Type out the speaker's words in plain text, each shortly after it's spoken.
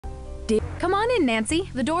Come on in, Nancy.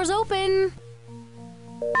 The door's open.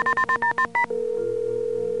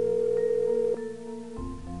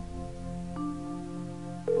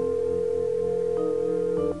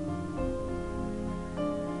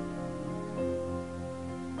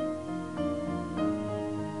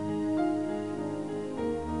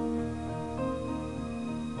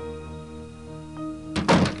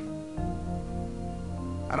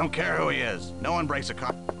 I don't care who he is. No one breaks a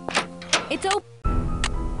car. It's open.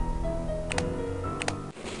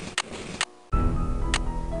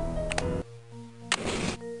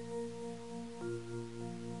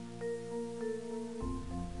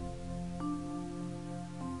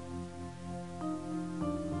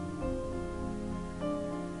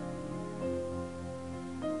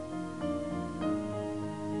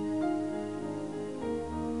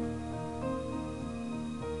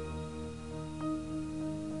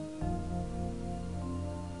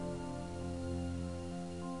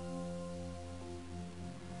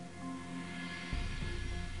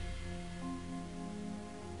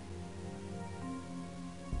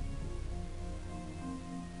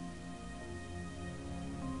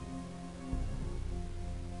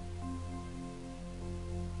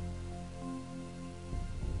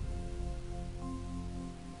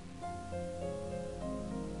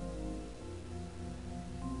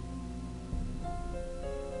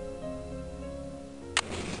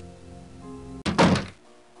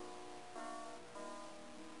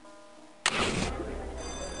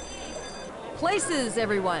 Places,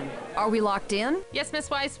 everyone. Are we locked in? Yes,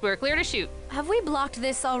 Miss Weiss, we're clear to shoot. Have we blocked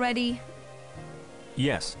this already?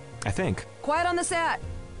 Yes, I think. Quiet on the set.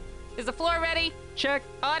 Is the floor ready? Check.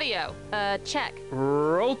 Audio. Check.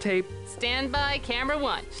 Roll tape. Stand by camera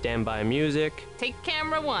 1. Stand by music. Take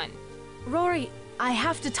camera 1. Rory, I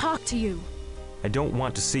have to talk to you. I don't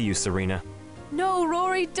want to see you, Serena. No,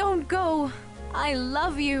 Rory, don't go. I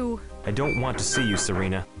love you. I don't want to see you,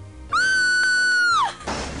 Serena.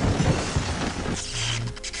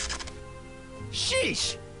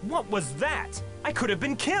 Sheesh! What was that? I could have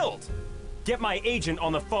been killed! Get my agent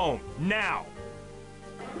on the phone, now!